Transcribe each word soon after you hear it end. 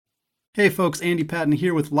Hey folks, Andy Patton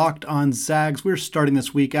here with Locked On Zags. We're starting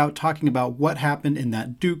this week out talking about what happened in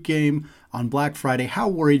that Duke game on Black Friday, how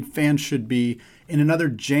worried fans should be, in another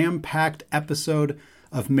jam-packed episode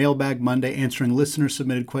of Mailbag Monday, answering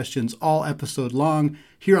listener-submitted questions all episode long,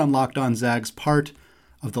 here on Locked On Zags, part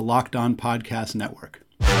of the Locked On Podcast Network.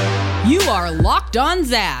 You are Locked On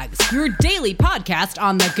Zags, your daily podcast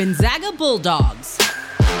on the Gonzaga Bulldogs.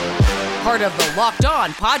 Part of the Locked On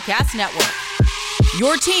Podcast Network.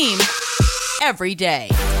 Your team every day.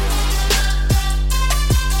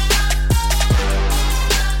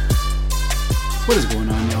 What is going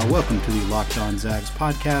on, y'all? Welcome to the Locked On Zags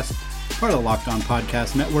podcast, part of the Locked On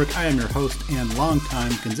Podcast Network. I am your host and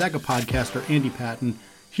longtime Gonzaga podcaster, Andy Patton,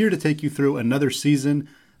 here to take you through another season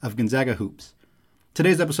of Gonzaga Hoops.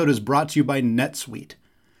 Today's episode is brought to you by NetSuite.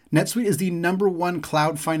 NetSuite is the #1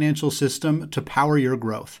 cloud financial system to power your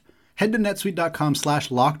growth. Head to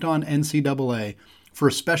netsuite.com/LockedOnNCAA for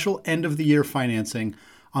a special end-of-the-year financing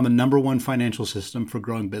on the #1 financial system for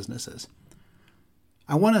growing businesses.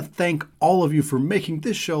 I want to thank all of you for making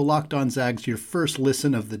this show, Locked On Zags, your first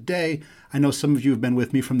listen of the day. I know some of you have been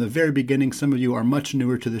with me from the very beginning. Some of you are much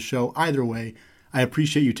newer to the show. Either way, I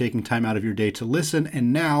appreciate you taking time out of your day to listen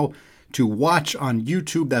and now to watch on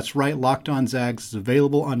YouTube. That's right, Locked On Zags is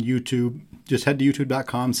available on YouTube. Just head to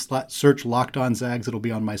youtube.com, search Locked On Zags. It'll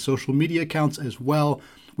be on my social media accounts as well.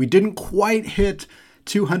 We didn't quite hit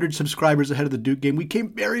 200 subscribers ahead of the Duke game. We came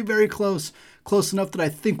very, very close. Close enough that I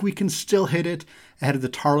think we can still hit it ahead of the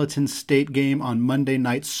Tarleton State game on Monday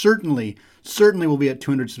night. Certainly we'll be at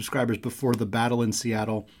 200 subscribers before the battle in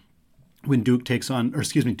Seattle when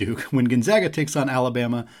when Gonzaga takes on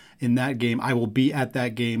Alabama in that game. I will be at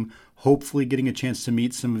that game, hopefully getting a chance to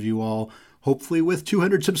meet some of you all, hopefully with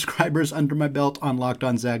 200 subscribers under my belt on Locked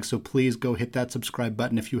On Zags. So please go hit that subscribe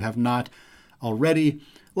button if you have not already.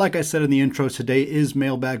 Like I said in the intro, today is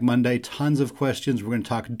Mailbag Monday. Tons of questions. We're going to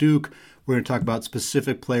talk Duke. We're going to talk about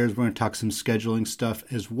specific players. We're going to talk some scheduling stuff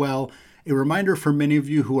as well. A reminder for many of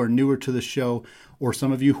you who are newer to the show, or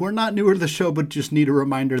some of you who are not newer to the show but just need a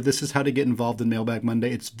reminder, this is how to get involved in Mailbag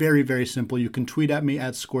Monday. It's very, very simple. You can tweet at me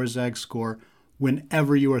at ScoreZagScore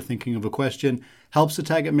whenever you are thinking of a question. Helps to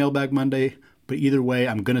tag at Mailbag Monday, but either way,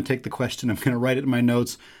 I'm going to take the question. I'm going to write it in my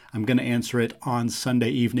notes. I'm going to answer it on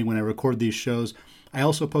Sunday evening when I record these shows. I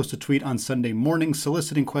also post a tweet on Sunday morning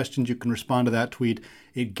soliciting questions. You can respond to that tweet.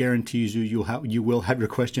 It guarantees you will have your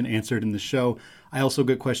question answered in the show. I also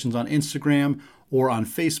get questions on Instagram or on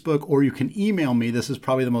Facebook, or you can email me. This is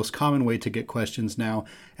probably the most common way to get questions now,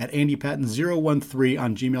 at andypatton013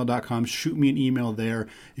 on gmail.com. Shoot me an email there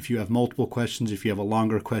if you have multiple questions, if you have a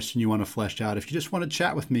longer question you want to flesh out. If you just want to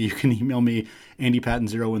chat with me, you can email me,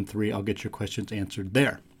 andypatton013. I'll get your questions answered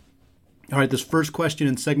there. All right, this first question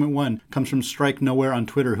in segment 1 comes from Strike Nowhere on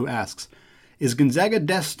Twitter, who asks, is Gonzaga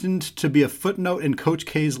destined to be a footnote in Coach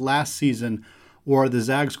K's last season, or are the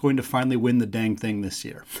Zags going to finally win the dang thing this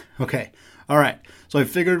year? Okay, all right. So I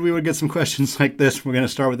figured we would get some questions like this. We're going to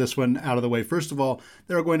start with this one out of the way. First of all,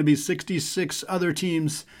 there are going to be 66 other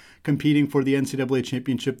teams competing for the NCAA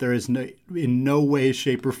championship. There is in no way,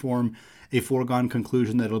 shape, or form a foregone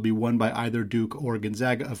conclusion that it'll be won by either Duke or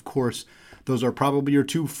Gonzaga. Of course, those are probably your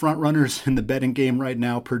two front runners in the betting game right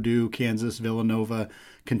now: Purdue, Kansas, Villanova,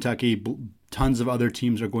 Kentucky. Tons of other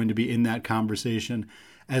teams are going to be in that conversation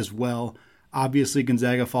as well. Obviously,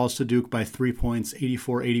 Gonzaga falls to Duke by 3 points,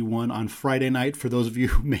 84-81 on Friday night. For those of you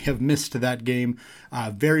who may have missed that game,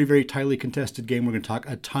 very, very tightly contested game. We're going to talk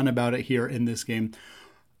a ton about it here in this game.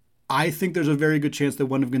 I think there's a very good chance that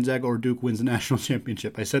one of Gonzaga or Duke wins the national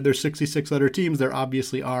championship. I said there's 66 other teams. There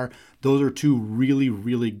obviously are. Those are two really,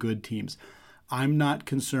 really good teams. I'm not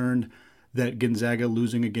concerned that Gonzaga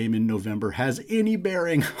losing a game in November has any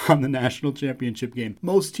bearing on the national championship game.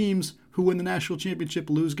 Most teams who win the national championship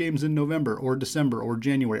lose games in November or December or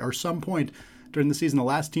January or some point during the season. The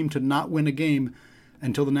last team to not win a game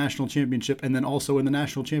until the national championship, and then also in the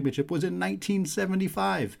national championship, was in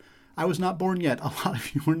 1975. I was not born yet. A lot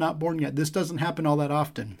of you were not born yet. This doesn't happen all that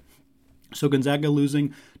often. So Gonzaga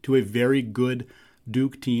losing to a very good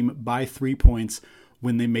Duke team by 3 points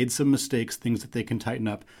when they made some mistakes, things that they can tighten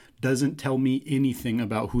up, doesn't tell me anything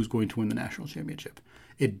about who's going to win the national championship.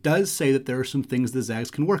 It does say that there are some things the Zags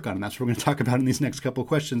can work on, and that's what we're going to talk about in these next couple of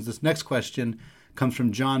questions. This next question comes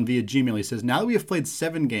from John via Gmail. He says, now that we have played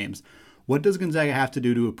 7 games, what does Gonzaga have to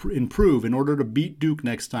do to improve in order to beat Duke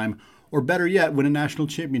next time, or better yet, win a national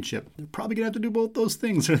championship? They're probably going to have to do both those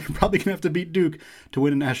things, or they're probably going to have to beat Duke to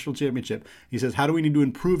win a national championship. He says, how do we need to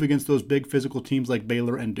improve against those big physical teams like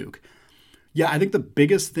Baylor and Duke? Yeah, I think the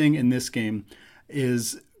biggest thing in this game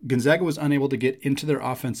is Gonzaga was unable to get into their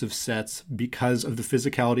offensive sets because of the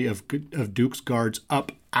physicality of Duke's guards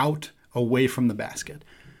up out away from the basket.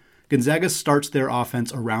 Gonzaga starts their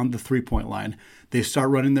offense around the three-point line. They start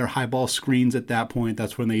running their high ball screens at that point.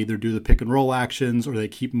 That's when they either do the pick and roll actions or they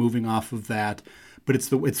keep moving off of that. But it's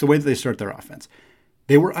the way that they start their offense.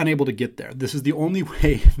 They were unable to get there. This is the only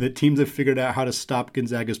way that teams have figured out how to stop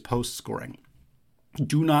Gonzaga's post scoring.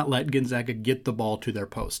 Do not let Gonzaga get the ball to their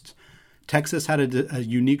posts. Texas had a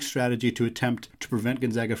unique strategy to attempt to prevent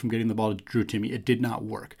Gonzaga from getting the ball to Drew Timme. It did not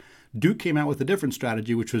work. Duke came out with a different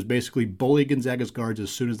strategy, which was basically bully Gonzaga's guards as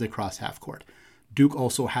soon as they cross half court. Duke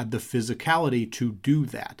also had the physicality to do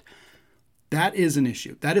that. That is an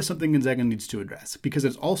issue. That is something Gonzaga needs to address because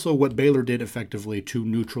it's also what Baylor did effectively to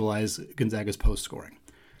neutralize Gonzaga's post scoring.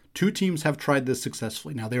 Two teams have tried this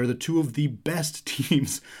successfully. Now, they are the two of the best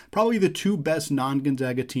teams, probably the two best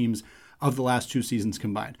non-Gonzaga teams of the last two seasons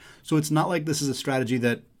combined. So it's not like this is a strategy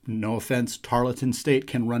that, no offense, Tarleton State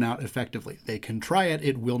can run out effectively. They can try it.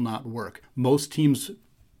 It will not work. Most teams,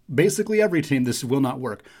 basically every team, this will not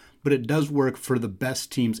work. But it does work for the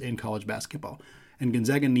best teams in college basketball. And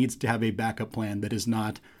Gonzaga needs to have a backup plan that is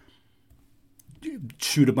not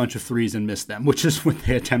shoot a bunch of threes and miss them, which is what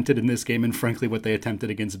they attempted in this game and frankly what they attempted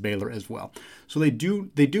against Baylor as well. So they do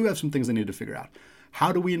have some things they need to figure out.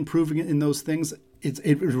 How do we improve in those things?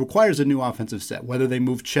 It requires a new offensive set, whether they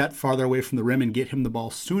move Chet farther away from the rim and get him the ball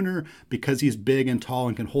sooner because he's big and tall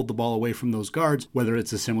and can hold the ball away from those guards, whether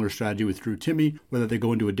it's a similar strategy with Drew Timme, whether they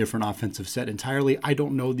go into a different offensive set entirely. I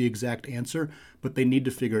don't know the exact answer, but they need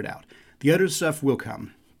to figure it out. The other stuff will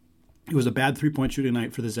come. It was a bad three-point shooting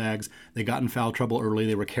night for the Zags. They got in foul trouble early.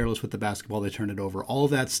 They were careless with the basketball. They turned it over. All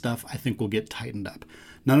of that stuff, I think, will get tightened up.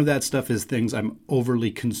 None of that stuff is things I'm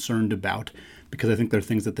overly concerned about because I think they're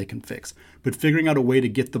things that they can fix. But figuring out a way to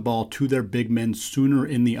get the ball to their big men sooner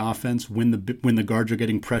in the offense when the guards are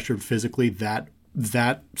getting pressured physically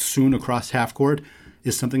that soon across half court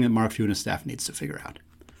is something that Mark Few and his staff needs to figure out.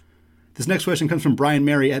 This next question comes from Brian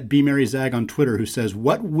Mary at BMaryZag on Twitter, who says,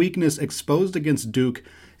 what weakness exposed against Duke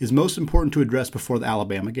is most important to address before the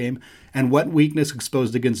Alabama game, and what weakness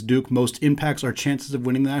exposed against Duke most impacts our chances of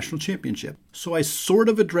winning the national championship? So I sort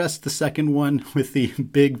of addressed the second one with the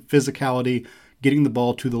big physicality, getting the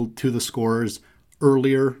ball to the scorers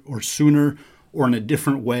earlier or sooner or in a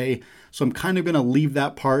different way. So I'm kind of going to leave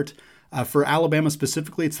that part. For Alabama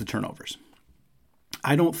specifically, it's the turnovers.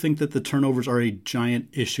 I don't think that the turnovers are a giant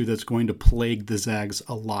issue that's going to plague the Zags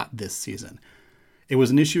a lot this season. It was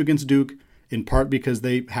an issue against Duke, in part because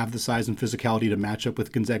they have the size and physicality to match up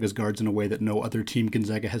with Gonzaga's guards in a way that no other team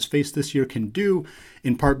Gonzaga has faced this year can do,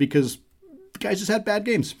 in part because the guys just had bad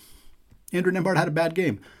games. Andrew Nembhard had a bad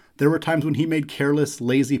game. There were times when he made careless,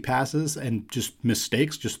 lazy passes and just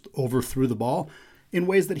mistakes, just overthrew the ball in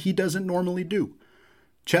ways that he doesn't normally do.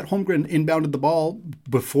 Chet Holmgren inbounded the ball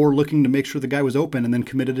before looking to make sure the guy was open and then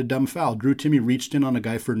committed a dumb foul. Drew Timme reached in on a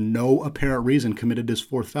guy for no apparent reason, committed his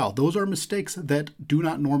fourth foul. Those are mistakes that do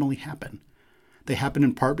not normally happen. They happen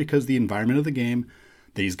in part because the environment of the game,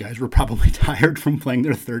 these guys were probably tired from playing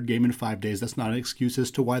their third game in 5 days. That's not an excuse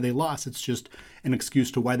as to why they lost. It's just an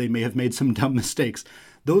excuse to why they may have made some dumb mistakes.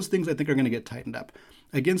 Those things I think are going to get tightened up.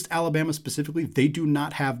 Against Alabama specifically, they do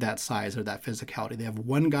not have that size or that physicality. They have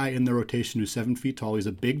one guy in their rotation who's 7 feet tall. He's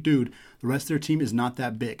a big dude. The rest of their team is not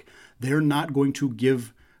that big. They're not going to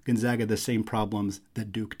give Gonzaga the same problems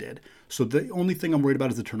that Duke did. So the only thing I'm worried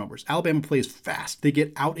about is the turnovers. Alabama plays fast. They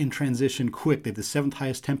get out in transition quick. They have the 7th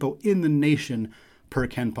highest tempo in the nation per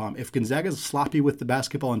KenPom. If Gonzaga is sloppy with the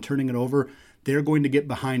basketball and turning it over, they're going to get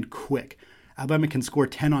behind quick. Alabama can score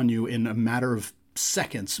 10 on you in a matter of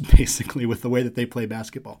seconds, basically, with the way that they play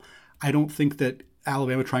basketball. I don't think that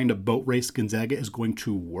Alabama trying to boat race Gonzaga is going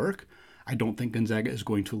to work. I don't think Gonzaga is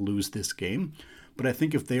going to lose this game. But I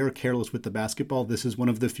think if they are careless with the basketball, this is one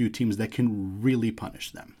of the few teams that can really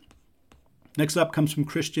punish them. Next up comes from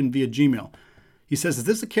Christian via Gmail. He says, is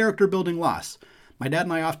this a character-building loss? My dad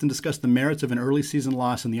and I often discuss the merits of an early season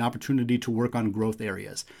loss and the opportunity to work on growth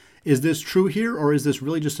areas. Is this true here, or is this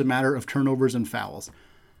really just a matter of turnovers and fouls?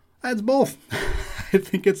 It's both. I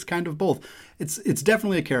think it's kind of both. It's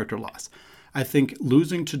definitely a character loss. I think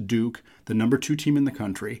losing to Duke, the number 2 team in the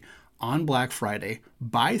country, on Black Friday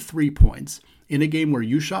by 3 points in a game where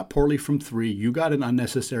you shot poorly from 3, you got in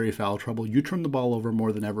unnecessary foul trouble, you turned the ball over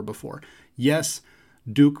more than ever before. Yes,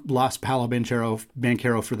 Duke lost Paolo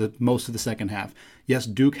Banchero for the most of the second half. Yes,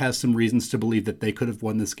 Duke has some reasons to believe that they could have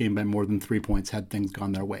won this game by more than 3 points had things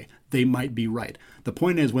gone their way. They might be right. The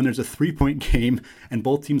point is, when there's a 3-point game and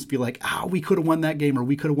both teams feel like, we could have won that game or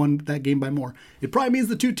we could have won that game by more, it probably means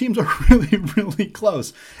the two teams are really, really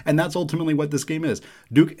close. And that's ultimately what this game is.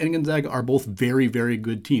 Duke and Gonzaga are both very, very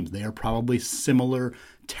good teams. They are probably similar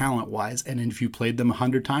talent-wise. And if you played them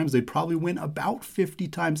 100 times, they'd probably win about 50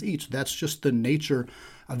 times each. That's just the nature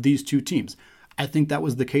of these two teams. I think that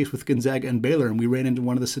was the case with Gonzaga and Baylor, and we ran into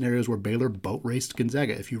one of the scenarios where Baylor boat raced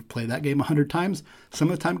Gonzaga. If you play that game 100 times, some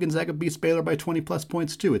of the time Gonzaga beats Baylor by 20-plus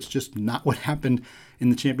points too. It's just not what happened in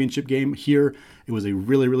the championship game here. It was a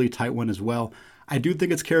really, really tight one as well. I do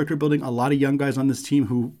think it's character building. A lot of young guys on this team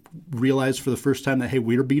who realize for the first time that, hey,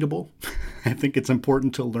 we're beatable. I think it's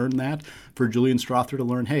important to learn that. For Julian Strawther to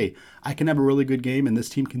learn, hey, I can have a really good game and this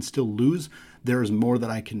team can still lose. There is more that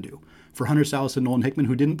I can do. For Hunter Sallis and Nolan Hickman,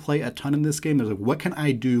 who didn't play a ton in this game, there's like, what can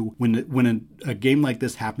I do when a game like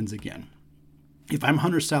this happens again? If I'm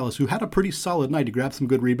Hunter Sallis, who had a pretty solid night, he grabbed some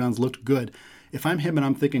good rebounds, looked good. If I'm him and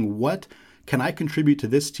I'm thinking, what can I contribute to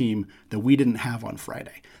this team that we didn't have on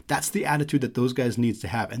Friday? That's the attitude that those guys need to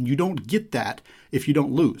have. And you don't get that if you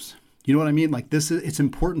don't lose. You know what I mean? Like it's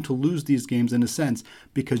important to lose these games in a sense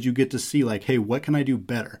because you get to see like, hey, what can I do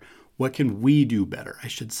better? What can we do better, I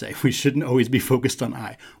should say? We shouldn't always be focused on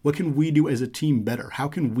I. What can we do as a team better? How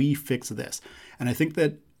can we fix this? And I think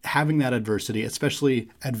that having that adversity, especially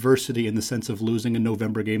adversity in the sense of losing a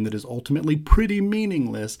November game that is ultimately pretty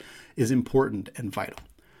meaningless, is important and vital.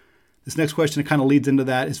 This next question that kind of leads into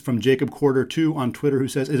that is from Jacob Quarter 2 on Twitter, who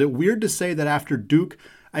says, is it weird to say that after Duke,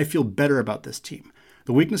 I feel better about this team?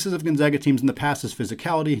 The weaknesses of Gonzaga teams in the past is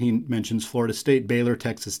physicality. He mentions Florida State, Baylor,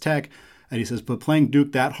 Texas Tech. And he says, but playing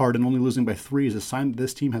Duke that hard and only losing by 3 is a sign that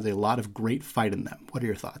this team has a lot of great fight in them. What are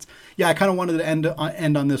your thoughts? Yeah, I kind of wanted to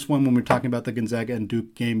end on this one when we're talking about the Gonzaga and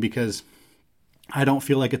Duke game because I don't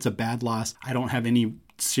feel like it's a bad loss. I don't have any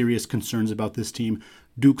serious concerns about this team.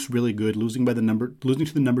 Duke's really good. Losing to the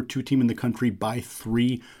number 2 team in the country by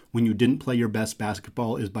 3 when you didn't play your best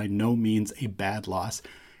basketball is by no means a bad loss.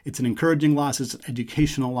 It's an encouraging loss. It's an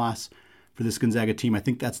educational loss for this Gonzaga team. I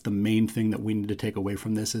think that's the main thing that we need to take away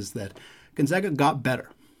from this is that Gonzaga got better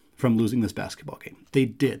from losing this basketball game. They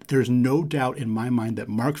did. There's no doubt in my mind that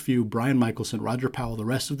Mark Few, Brian Michelson, Roger Powell, the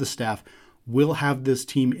rest of the staff will have this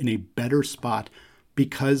team in a better spot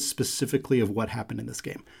because specifically of what happened in this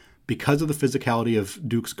game. Because of the physicality of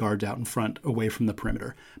Duke's guards out in front, away from the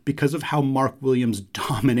perimeter. Because of how Mark Williams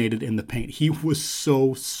dominated in the paint. He was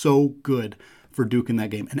so good for Duke in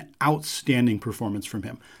that game. An outstanding performance from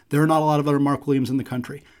him. There are not a lot of other Mark Williams in the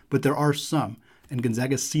country, but there are some. And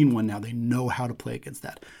Gonzaga's seen one now. They know how to play against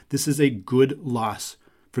that. This is a good loss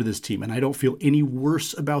for this team. And I don't feel any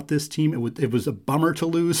worse about this team. It was a bummer to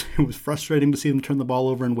lose. It was frustrating to see them turn the ball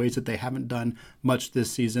over in ways that they haven't done much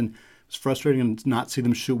this season. It's frustrating to not see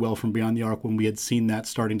them shoot well from beyond the arc when we had seen that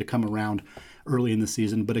starting to come around early in the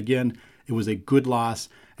season. But again, it was a good loss,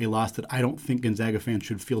 a loss that I don't think Gonzaga fans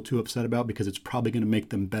should feel too upset about because it's probably going to make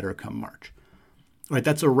them better come March. All right,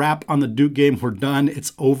 that's a wrap on the Duke game. We're done.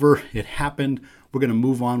 It's over. It happened. We're going to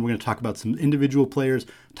move on. We're going to talk about some individual players,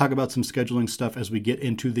 talk about some scheduling stuff as we get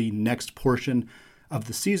into the next portion of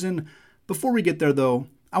the season. Before we get there, though,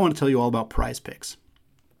 I want to tell you all about Prize Picks.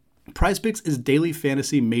 Prize Picks is daily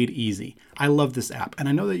fantasy made easy. I love this app, and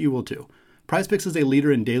I know that you will too. Prize Picks is a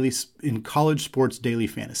leader in college sports daily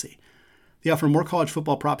fantasy. They offer more college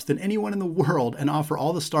football props than anyone in the world and offer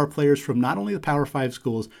all the star players from not only the Power 5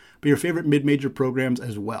 schools, but your favorite mid-major programs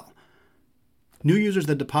as well. New users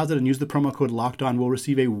that deposit and use the promo code LOCKEDON will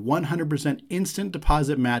receive a 100% instant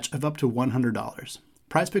deposit match of up to $100.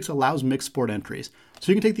 Prize Picks allows mixed sport entries,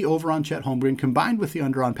 so you can take the over on Chet Holmgren combined with the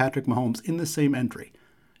under on Patrick Mahomes in the same entry.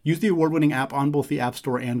 Use the award-winning app on both the App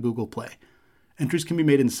Store and Google Play. Entries can be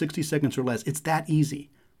made in 60 seconds or less. It's that easy.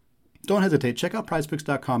 Don't hesitate. Check out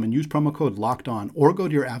prizepicks.com and use promo code LOCKEDON or go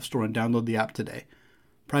to your App Store and download the app today.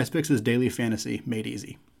 Prize Picks is daily fantasy made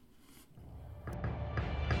easy.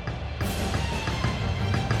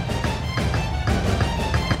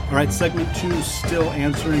 All right, segment 2, still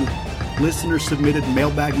answering listener-submitted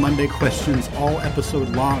Mailbag Monday questions all episode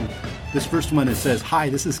long. This first one, it says, hi,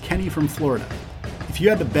 this is Kenny from Florida. If you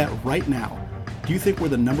had to bet right now, do you think we're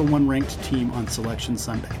the number 1 ranked team on Selection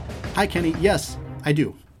Sunday? Hi, Kenny. Yes, I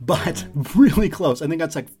do. But really close. I think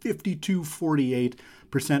that's like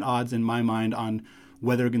 52-48% odds in my mind on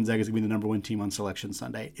whether Gonzaga is going to be the number 1 team on Selection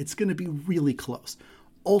Sunday. It's going to be really close.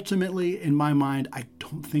 Ultimately, in my mind, I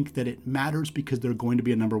don't think that it matters because they're going to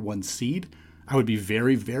be a number 1 seed. I would be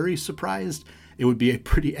very, very surprised. It would be a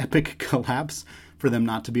pretty epic collapse for them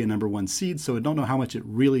not to be a number 1 seed, so I don't know how much it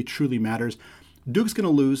really, truly matters. Duke's going to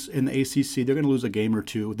lose in the ACC. They're going to lose a game or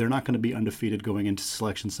two. They're not going to be undefeated going into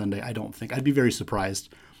Selection Sunday, I don't think. I'd be very surprised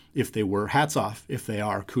if they were. Hats off if they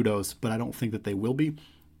are. Kudos. But I don't think that they will be.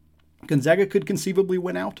 Gonzaga could conceivably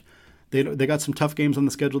win out. They got some tough games on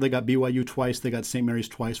the schedule. They got BYU twice. They got St. Mary's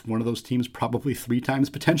twice. One of those teams probably 3 times,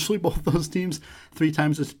 potentially both those teams 3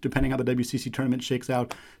 times, depending how the WCC tournament shakes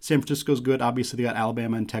out. San Francisco's good. Obviously, they got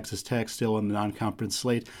Alabama and Texas Tech still in the non-conference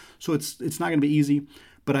slate. So it's not going to be easy.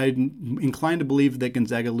 But I'm inclined to believe that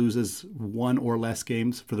Gonzaga loses 1 or less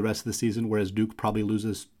games for the rest of the season, whereas Duke probably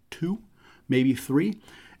loses 2, maybe 3.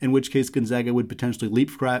 In which case Gonzaga would potentially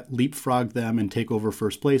leapfrog them and take over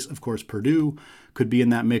first place. Of course, Purdue could be in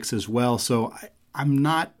that mix as well. So I'm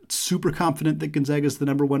not super confident that Gonzaga is the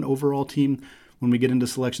number 1 overall team when we get into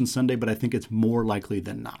Selection Sunday, but I think it's more likely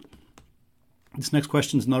than not. This next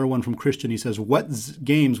question is another one from Christian. He says, what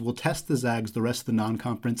games will test the Zags the rest of the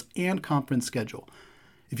non-conference and conference schedule?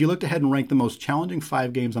 If you looked ahead and ranked the most challenging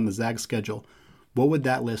 5 games on the Zags schedule, what would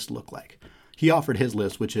that list look like? He offered his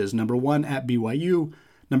list, which is number 1 at BYU,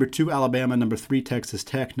 number 2, Alabama, number 3, Texas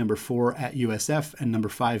Tech, number 4 at USF, and number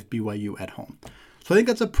 5, BYU at home. So I think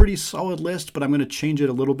that's a pretty solid list, but I'm going to change it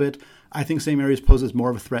a little bit. I think St. Mary's poses more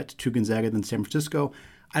of a threat to Gonzaga than San Francisco.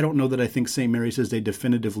 I don't know that I think St. Mary's is a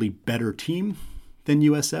definitively better team than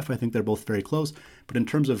USF. I think they're both very close. But in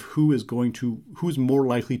terms of who's more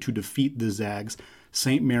likely to defeat the Zags,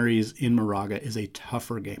 St. Mary's in Moraga is a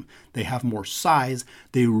tougher game. They have more size.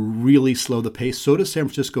 They really slow the pace. So does San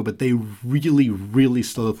Francisco, but they really, really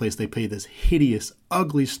slow the pace. They play this hideous,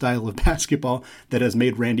 ugly style of basketball that has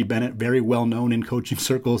made Randy Bennett very well known in coaching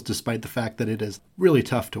circles, despite the fact that it is really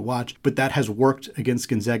tough to watch. But that has worked against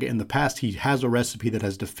Gonzaga in the past. He has a recipe that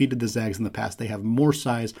has defeated the Zags in the past. They have more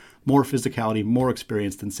size, more physicality, more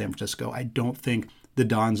experience than San Francisco. I don't think the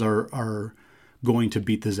Dons are going to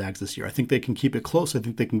beat the Zags this year. I think they can keep it close. I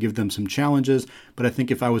think they can give them some challenges. But I think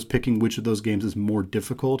if I was picking which of those games is more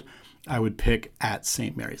difficult, I would pick at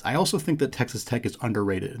St. Mary's. I also think that Texas Tech is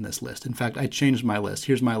underrated in this list. In fact, I changed my list.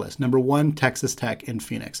 Here's my list. Number 1, Texas Tech in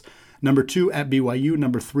Phoenix. Number 2, at BYU.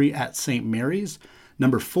 Number 3, at St. Mary's.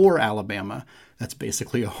 Number 4, Alabama. That's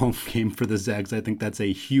basically a home game for the Zags. I think that's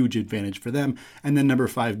a huge advantage for them. And then number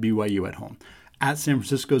 5, BYU at home. At San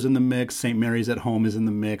Francisco's in the mix. St. Mary's at home is in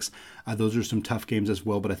the mix. Those are some tough games as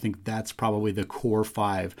well, but I think that's probably the core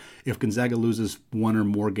 5. If Gonzaga loses 1 or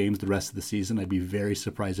more games the rest of the season, I'd be very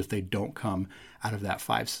surprised if they don't come out of that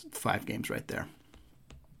five games right there.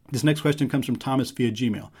 This next question comes from Thomas via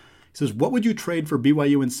Gmail. He says, what would you trade for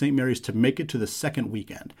BYU and St. Mary's to make it to the second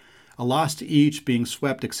weekend? A loss to each, being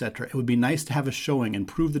swept, etc. It would be nice to have a showing and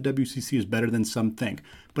prove the WCC is better than some think,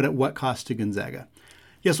 but at what cost to Gonzaga?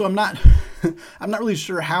 Yeah, so I'm not really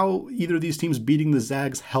sure how either of these teams beating the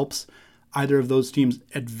Zags helps either of those teams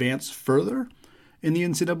advance further in the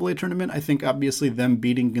NCAA tournament. I think obviously them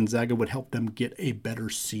beating Gonzaga would help them get a better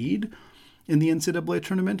seed in the NCAA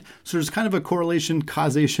tournament. So there's kind of a correlation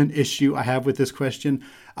causation issue I have with this question.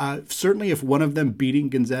 Certainly if one of them beating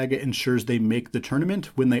Gonzaga ensures they make the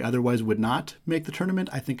tournament when they otherwise would not make the tournament,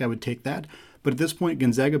 I think I would take that. But at this point,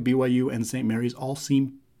 Gonzaga, BYU, and St. Mary's all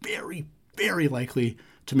seem very, very likely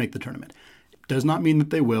to make the tournament. Does not mean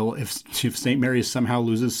that they will. If St. Mary's somehow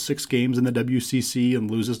loses 6 games in the WCC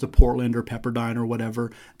and loses to Portland or Pepperdine or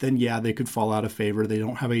whatever, then yeah, they could fall out of favor. They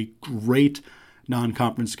don't have a great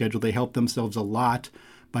non-conference schedule. They helped themselves a lot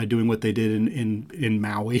by doing what they did in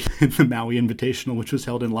Maui, in the Maui Invitational, which was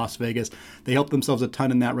held in Las Vegas. They helped themselves a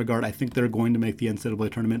ton in that regard. I think they're going to make the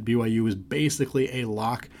NCAA tournament. BYU is basically a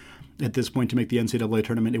lock at this point to make the NCAA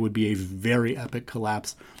tournament. It would be a very epic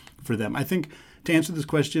collapse for them. I think to answer this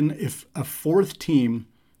question, if a 4th team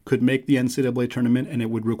could make the NCAA tournament and it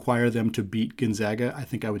would require them to beat Gonzaga, I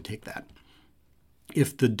think I would take that.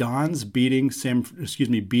 If the Dons beating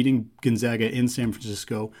Gonzaga in San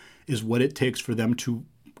Francisco is what it takes for them to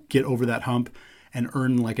get over that hump and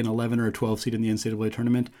earn like an 11 or a 12 seed in the NCAA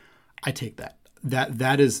tournament, I take that.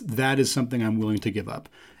 That is something I'm willing to give up.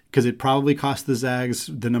 Because it probably cost the Zags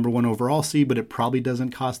the number 1 overall seed, but it probably doesn't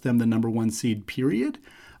cost them the number 1 seed, period.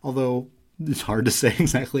 Although it's hard to say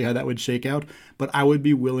exactly how that would shake out, but I would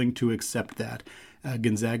be willing to accept that.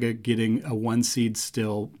 Gonzaga getting a 1 seed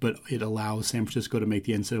still, but it allows San Francisco to make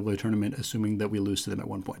the NCAA tournament, assuming that we lose to them at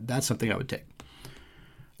one point. That's something I would take.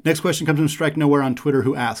 Next question comes from Strike Nowhere on Twitter,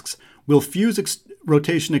 who asks, will Few's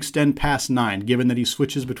rotation extend past 9, given that he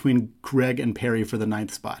switches between Greg and Perry for the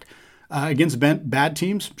 9th spot? Against bad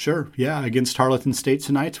teams, sure. Yeah, against Tarleton State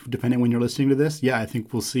tonight, depending when you're listening to this. Yeah, I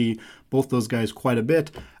think we'll see both those guys quite a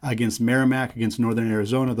bit. Against Merrimack, against Northern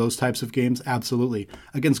Arizona, those types of games, absolutely.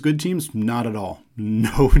 Against good teams, not at all.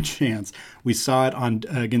 No chance. We saw it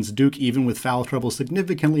against Duke, even with foul trouble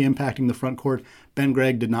significantly impacting the front court. Ben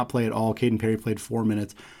Gregg did not play at all. Caden Perry played 4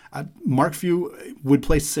 minutes. Mark Few would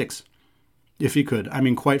play 6 if he could. I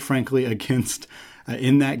mean, quite frankly, against...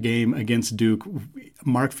 in that game against Duke,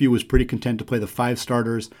 Mark Few was pretty content to play the 5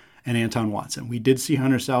 starters and Anton Watson. We did see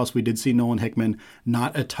Hunter South. We did see Nolan Hickman.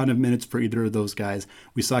 Not a ton of minutes for either of those guys.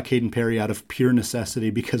 We saw Caden Perry out of pure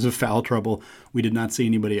necessity because of foul trouble. We did not see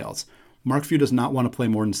anybody else. Mark Few does not want to play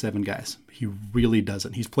more than 7 guys. He really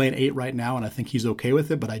doesn't. He's playing 8 right now, and I think he's okay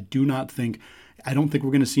with it, but I don't think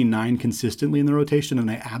we're going to see 9 consistently in the rotation,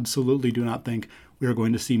 and I absolutely do not think we are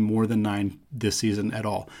going to see more than 9 this season at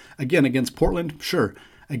all. Again, against Portland, sure.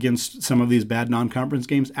 Against some of these bad non-conference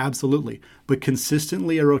games, absolutely. But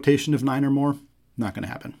consistently a rotation of 9 or more, not going to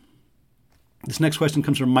happen. This next question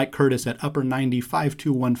comes from Mike Curtis at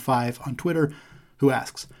upper905215 on Twitter, who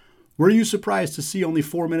asks, were you surprised to see only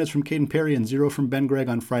 4 minutes from Caden Perry and 0 from Ben Gregg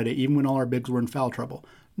on Friday, even when all our bigs were in foul trouble?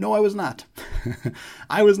 No, I was not.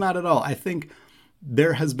 I was not at all. I think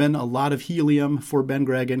there has been a lot of helium for Ben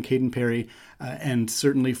Gregg and Caden Perry, and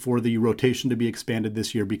certainly for the rotation to be expanded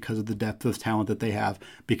this year because of the depth of talent that they have,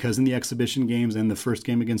 because in the exhibition games and the first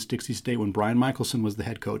game against Dixie State when Brian Michelson was the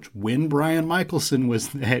head coach,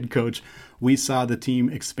 we saw the team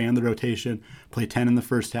expand the rotation, play 10 in the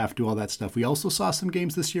first half, do all that stuff. We also saw some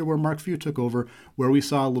games this year where Mark Few took over, where we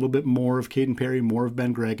saw a little bit more of Caden Perry, more of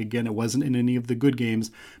Ben Gregg. Again, it wasn't in any of the good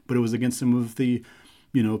games, but it was against some of the,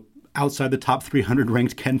 outside the top 300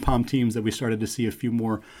 ranked KenPom teams that we started to see a few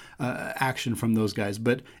more action from those guys.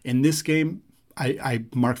 But in this game,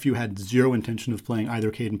 Mark Few had 0 intention of playing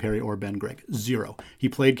either Caden Perry or Ben Gregg. 0. He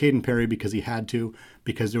played Caden Perry because he had to,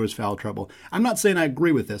 because there was foul trouble. I'm not saying I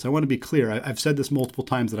agree with this. I want to be clear. I've said this multiple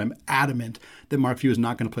times that I'm adamant that Mark Few is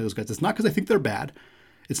not going to play those guys. It's not because I think they're bad.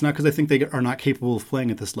 It's not because I think they are not capable of playing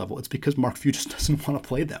at this level. It's because Mark Few just doesn't want to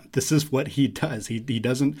play them. This is what he does. He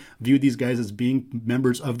doesn't view these guys as being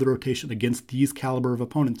members of the rotation against these caliber of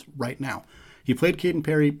opponents right now. He played Caden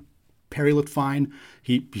Perry. Perry looked fine.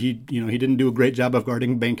 He didn't do a great job of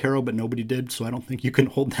guarding Banchero, but nobody did, so I don't think you can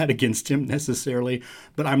hold that against him necessarily.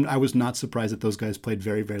 But I was not surprised that those guys played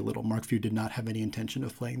very, very little. Mark Few did not have any intention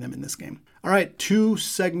of playing them in this game. All right, 2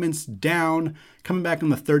 segments down. Coming back in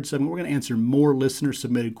the third segment, we're going to answer more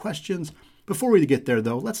listener-submitted questions. Before we get there,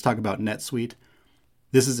 though, let's talk about NetSuite.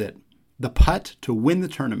 This is it. The putt to win the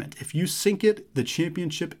tournament. If you sink it, the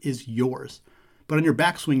championship is yours. But on your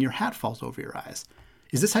backswing, your hat falls over your eyes.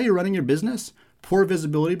 Is this how you're running your business? Poor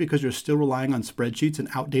visibility because you're still relying on spreadsheets and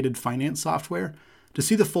outdated finance software? To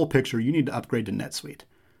see the full picture, you need to upgrade to NetSuite.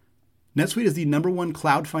 NetSuite is the #1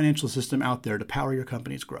 cloud financial system out there to power your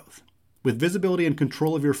company's growth. With visibility and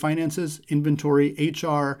control of your finances, inventory,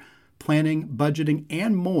 HR, planning, budgeting,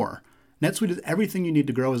 and more, NetSuite is everything you need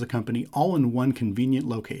to grow as a company, all in one convenient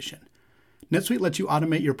location. NetSuite lets you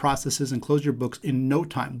automate your processes and close your books in no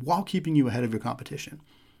time while keeping you ahead of your competition.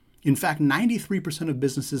 In fact, 93% of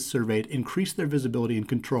businesses surveyed increased their visibility and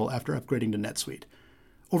control after upgrading to NetSuite.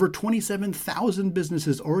 Over 27,000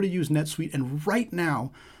 businesses already use NetSuite, and right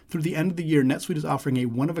now, through the end of the year, NetSuite is offering a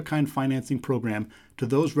one-of-a-kind financing program to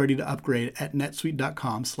those ready to upgrade at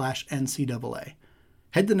netsuite.com/NCAA.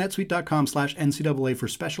 Head to netsuite.com/NCAA for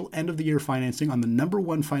special end-of-the-year financing on the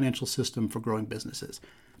 #1 financial system for growing businesses.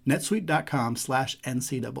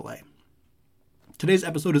 netsuite.com/NCAA. Today's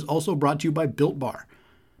episode is also brought to you by Built Bar.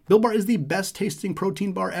 Built Bar is the best tasting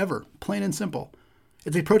protein bar ever, plain and simple.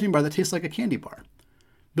 It's a protein bar that tastes like a candy bar.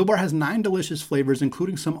 Built Bar has 9 delicious flavors,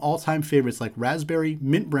 including some all-time favorites like raspberry,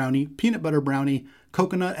 mint brownie, peanut butter brownie,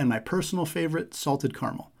 coconut, and my personal favorite, salted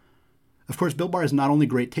caramel. Of course, Built Bar is not only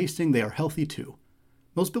great tasting, they are healthy too.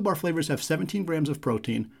 Most Built Bar flavors have 17 grams of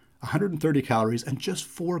protein, 130 calories, and just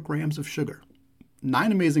 4 grams of sugar.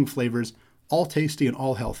 9 amazing flavors, all tasty and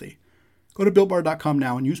all healthy. Go to BuiltBar.com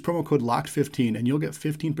now and use promo code LOCKED15 and you'll get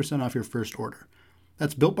 15% off your first order.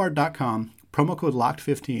 That's BuiltBar.com, promo code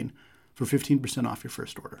LOCKED15 for 15% off your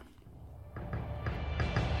first order.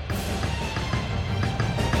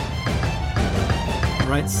 All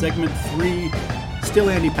right, segment 3, still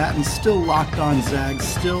Andy Patton, still Locked On Zags,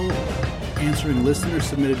 still answering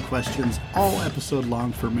listener-submitted questions all episode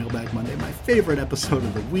long for Mailbag Monday, my favorite episode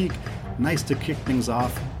of the week. Nice to kick things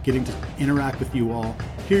off, getting to interact with you all,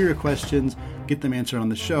 hear your questions, get them answered on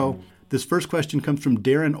the show. This first question comes from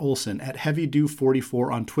Darren Olson at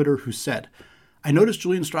HeavyDew44 on Twitter, who said, I noticed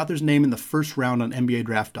Julian Strother's name in the first round on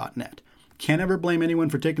NBADraft.net. Can't ever blame anyone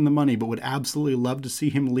for taking the money, but would absolutely love to see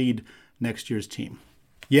him lead next year's team.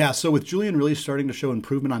 Yeah, so with Julian really starting to show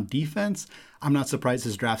improvement on defense, I'm not surprised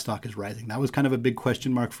his draft stock is rising. That was kind of a big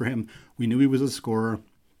question mark for him. We knew he was a scorer.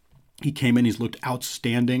 He came in, he's looked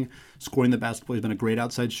outstanding, scoring the basketball. He's been a great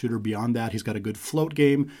outside shooter. Beyond that, he's got a good float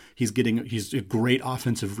game. He's a great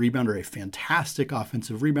offensive rebounder, a fantastic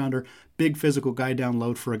offensive rebounder, big physical guy down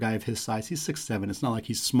low for a guy of his size. He's 6'7". It's not like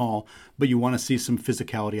he's small, but you want to see some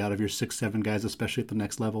physicality out of your 6'7" guys, especially at the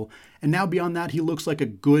next level. And now beyond that, he looks like a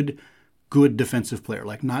good defensive player,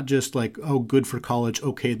 like not just like, oh, good for college,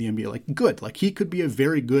 okay, the NBA, like good. Like he could be a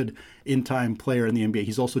very good in-time player in the NBA.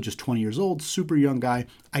 He's also just 20 years old, super young guy.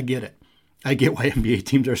 I get it. I get why NBA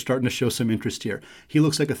teams are starting to show some interest here. He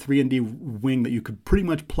looks like a 3-and-D wing that you could pretty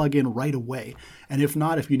much plug in right away. And if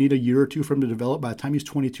not, if you need a year or two for him to develop, by the time he's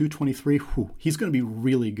 22, 23, he's going to be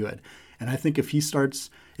really good. And I think if he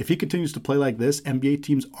continues to play like this, NBA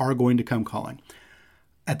teams are going to come calling.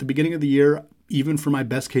 At the beginning of the year, even for my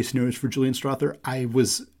best case scenarios for Julian Strawther, I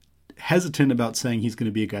was hesitant about saying he's going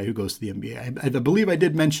to be a guy who goes to the NBA. I believe I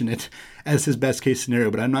did mention it as his best case scenario,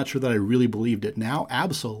 but I'm not sure that I really believed it. Now,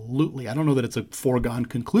 absolutely. I don't know that it's a foregone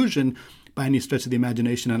conclusion by any stretch of the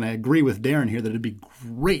imagination, and I agree with Darren here that it'd be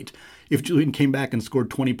great if Julian came back and scored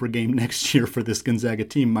 20 per game next year for this Gonzaga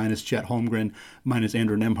team, minus Chet Holmgren, minus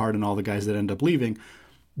Andrew Nembhard, and all the guys that end up leaving.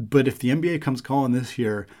 But if the NBA comes calling this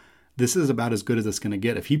year, this is about as good as it's going to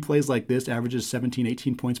get. If he plays like this, averages 17,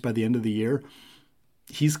 18 points by the end of the year,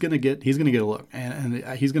 he's going to get a look, and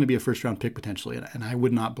he's going to be a first-round pick potentially, and I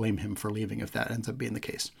would not blame him for leaving if that ends up being the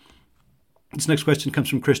case. This next question comes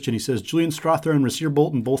from Christian. He says, Julian Strawther and Rasir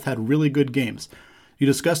Bolton both had really good games. You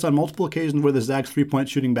discussed on multiple occasions where the Zags three-point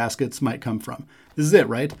shooting baskets might come from. This is it,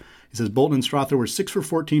 right? He says, Bolton and Strawther were 6 for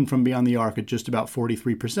 14 from beyond the arc at just about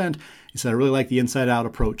 43%. He said, I really like the inside-out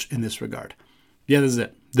approach in this regard. Yeah, this is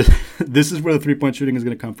it. This is where the three-point shooting is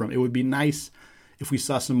going to come from. It would be nice if we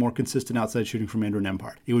saw some more consistent outside shooting from Andrew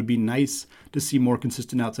Nembhard. It would be nice to see more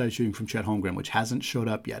consistent outside shooting from Chet Holmgren, which hasn't showed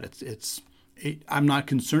up yet. I'm not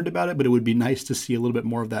concerned about it, but it would be nice to see a little bit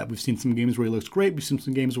more of that. We've seen some games where he looks great. We've seen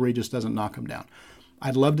some games where he just doesn't knock him down.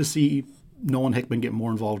 I'd love to see Nolan Hickman get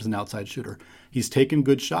more involved as an outside shooter. He's taken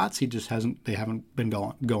good shots. They haven't been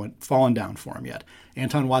falling down for him yet.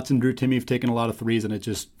 Anton Watson, Drew Timme have taken a lot of threes, and it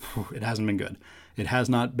hasn't been good.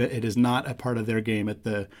 It is not a part of their game at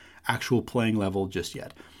the actual playing level just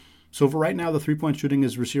yet. So for right now, the three-point shooting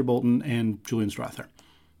is Rasir Bolton and Julian Strawther.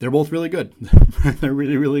 They're both really good. They're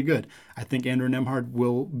really, really good. I think Andrew Nembhard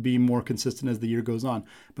will be more consistent as the year goes on.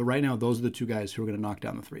 But right now, those are the two guys who are going to knock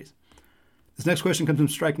down the threes. This next question comes from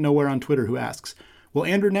Strike Nowhere on Twitter, who asks, will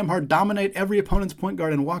Andrew Nembhard dominate every opponent's point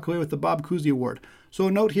guard and walk away with the Bob Cousy Award? So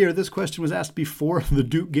a note here, this question was asked before the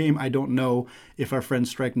Duke game. I don't know if our friend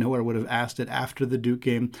Strike Nowhere would have asked it after the Duke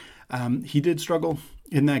game. He did struggle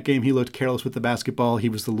in that game. He looked careless with the basketball. He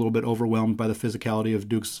was a little bit overwhelmed by the physicality of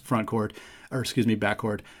Duke's backcourt.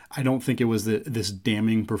 I don't think it was this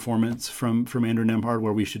damning performance from Andrew Nembhard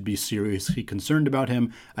where we should be seriously concerned about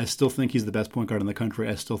him. I still think he's the best point guard in the country.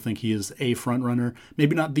 I still think he is a front runner,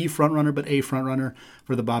 maybe not the front runner, but a front runner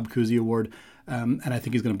for the Bob Cousy Award. And I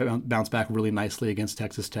think he's going to bounce back really nicely against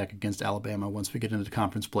Texas Tech, against Alabama once we get into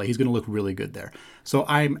conference play. He's going to look really good there. So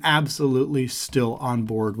I'm absolutely still on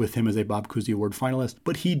board with him as a Bob Cousy Award finalist,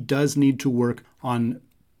 but he does need to work on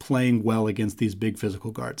playing well against these big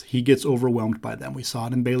physical guards. He gets overwhelmed by them. We saw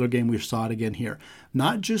it in Baylor game. We saw it again here.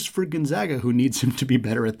 Not just for Gonzaga, who needs him to be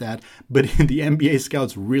better at that, but the NBA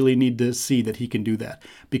scouts really need to see that he can do that,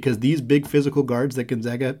 because these big physical guards that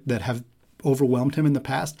Gonzaga that have overwhelmed him in the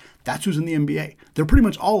past, that's who's in the NBA. They're pretty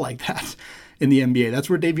much all like that in the NBA. That's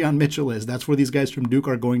where Davion Mitchell is. That's where these guys from Duke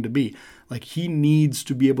are going to be. Like, he needs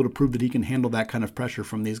to be able to prove that he can handle that kind of pressure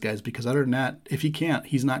from these guys, because other than that, if he can't,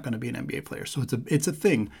 he's not going to be an NBA player. So it's a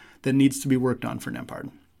thing that needs to be worked on for Nembhard.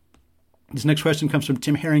 This next question comes from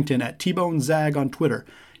Tim Harrington at T-Bone Zag on Twitter.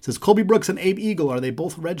 It says, Colby Brooks and Abe Eagle, are they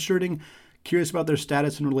both redshirting? Curious about their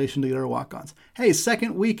status in relation to the other walk-ons. Hey,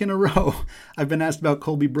 second week in a row, I've been asked about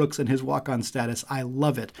Colby Brooks and his walk-on status. I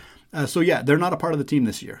love it. So yeah, they're not a part of the team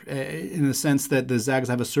this year, in the sense that the Zags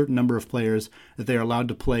have a certain number of players that they are allowed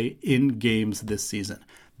to play in games this season.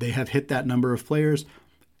 They have hit that number of players.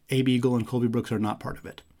 Abe Eagle and Colby Brooks are not part of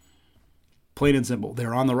it. Plain and simple.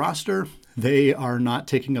 They're on the roster. They are not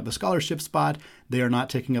taking up a scholarship spot. They are not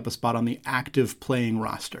taking up a spot on the active playing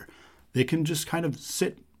roster. They can just kind of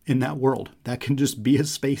sit in that world. That can just be a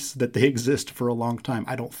space that they exist for a long time.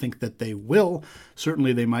 I don't think that they will.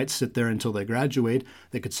 Certainly they might sit there until they graduate.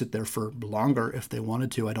 They could sit there for longer if they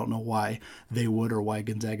wanted to. I don't know why they would or why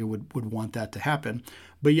Gonzaga would want that to happen.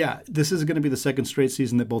 But yeah, this is going to be the second straight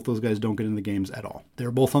season that both those guys don't get in the games at all. They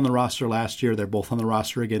were both on the roster last year. They're both on the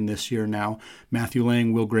roster again this year now. Matthew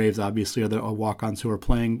Lang, Will Graves obviously are the walk-ons who are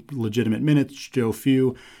playing legitimate minutes. Joe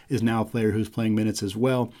Few is now a player who's playing minutes as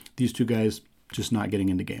well. These two guys just not getting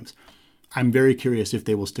into games. I'm very curious if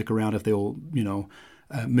they will stick around, if they will,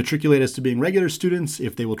 matriculate as to being regular students,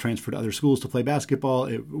 if they will transfer to other schools to play basketball,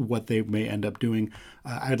 what they may end up doing.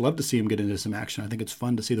 I'd love to see them get into some action. I think it's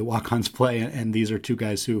fun to see the walk-ons play, and these are two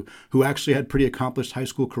guys who actually had pretty accomplished high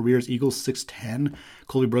school careers. Eagles 6'10",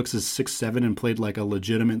 Colby Brooks is 6'7", and played like a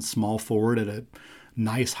legitimate small forward at a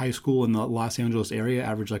nice high school in the Los Angeles area,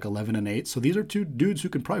 averaged like 11 and 8. So these are two dudes who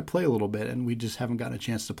can probably play a little bit, and we just haven't gotten a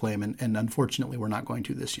chance to play them, and unfortunately we're not going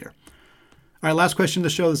to this year. All right, last question of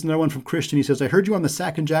the show. This is another one from Christian. He says, I heard you on the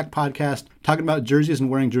Sack and Jack podcast talking about jerseys and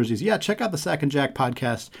wearing jerseys. Yeah, check out the Sack and Jack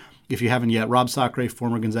podcast if you haven't yet. Rob Sacre,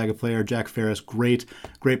 former Gonzaga player, Jack Ferris, great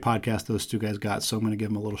podcast those two guys got. So I'm going to give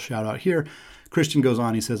them a little shout out here. Christian goes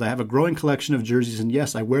on, he says, I have a growing collection of jerseys, and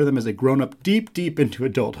yes, I wear them as a grown-up deep into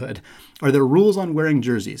adulthood. Are there rules on wearing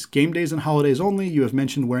jerseys? Game days and holidays only? You have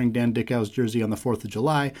mentioned wearing Dan Dickau's jersey on the 4th of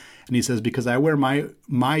July. And he says, because I wear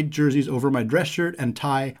my jerseys over my dress shirt and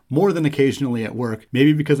tie more than occasionally at work.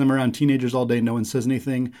 Maybe because I'm around teenagers all day, no one says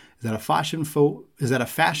anything. Is that a fashion faux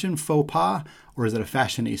pas, or is that a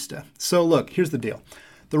fashionista? So look, here's the deal.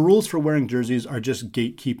 The rules for wearing jerseys are just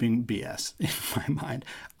gatekeeping BS in my mind.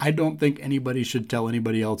 I don't think anybody should tell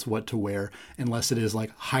anybody else what to wear unless it is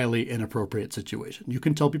like highly inappropriate situation. You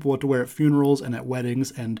can tell people what to wear at funerals and at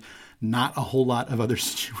weddings and not a whole lot of other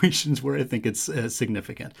situations where I think it's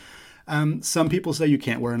significant. Some people say you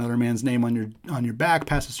can't wear another man's name on your back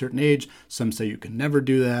past a certain age. Some say you can never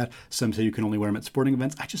do that. Some say you can only wear them at sporting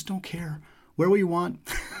events. I just don't care. Wear what you want.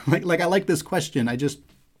 like I like this question.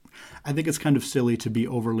 I think it's kind of silly to be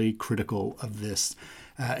overly critical of this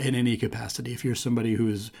in any capacity. If you're somebody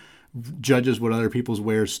who judges what other people's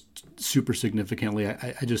wear super significantly,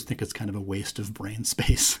 I just think it's kind of a waste of brain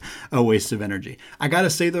space, a waste of energy. I got to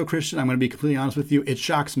say, though, Christian, I'm going to be completely honest with you. It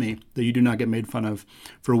shocks me that you do not get made fun of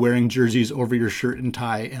for wearing jerseys over your shirt and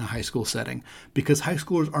tie in a high school setting, because high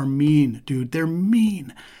schoolers are mean, dude. They're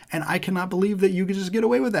mean. And I cannot believe that you could just get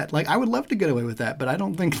away with that. Like, I would love to get away with that, but I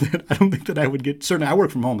don't think that I would get. Certainly, I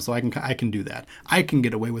work from home, so I can do that. I can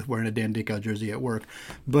get away with wearing a Dan Dickau jersey at work,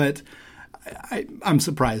 but I'm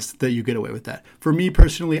surprised that you get away with that. For me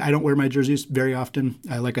personally, I don't wear my jerseys very often.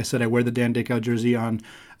 Like I said, I wear the Dan Dickau jersey on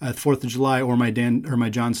 4th of July, or my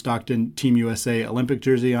John Stockton Team USA Olympic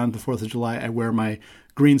jersey on the 4th of July. I wear my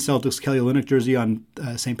green Celtics Kelly Olynyk jersey on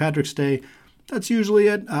St. Patrick's Day. That's usually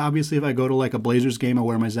it. Obviously, if I go to like a Blazers game, I'll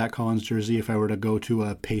wear my Zach Collins jersey. If I were to go to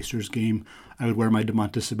a Pacers game, I would wear my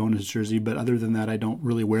Domantas Sabonis jersey. But other than that, I don't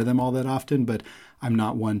really wear them all that often. But I'm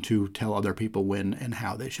not one to tell other people when and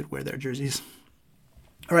how they should wear their jerseys.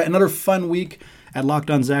 All right, another fun week at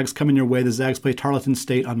Locked On Zags coming your way. The Zags play Tarleton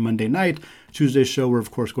State on Monday night. Tuesday's show, we're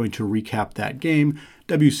of course going to recap that game.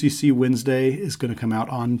 WCC Wednesday is going to come out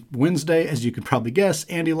on Wednesday, as you could probably guess.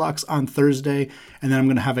 Andy Locks on Thursday. And then I'm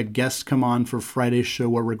going to have a guest come on for Friday's show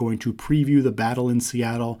where we're going to preview the battle in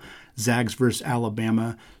Seattle, Zags versus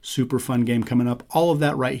Alabama. Super fun game coming up. All of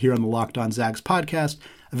that right here on the Locked On Zags podcast.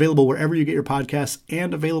 Available wherever you get your podcasts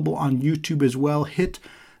and available on YouTube as well. Hit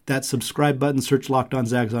that subscribe button, search Locked On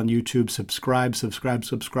Zags on YouTube.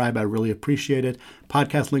 Subscribe. I really appreciate it.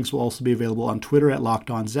 Podcast links will also be available on Twitter at Locked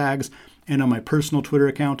On Zags and on my personal Twitter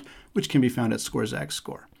account, which can be found at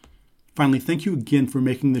ScoreZagsScore. Finally, thank you again for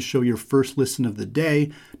making this show your first listen of the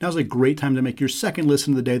day. Now's a great time to make your second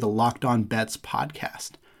listen of the day, the Locked On Bets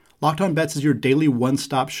podcast. Locked On Bets is your daily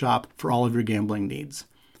one-stop shop for all of your gambling needs.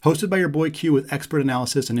 Hosted by your boy Q with expert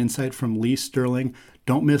analysis and insight from Lee Sterling,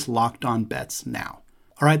 don't miss Locked On Bets now.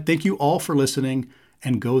 All right, thank you all for listening,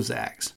 and go Zags.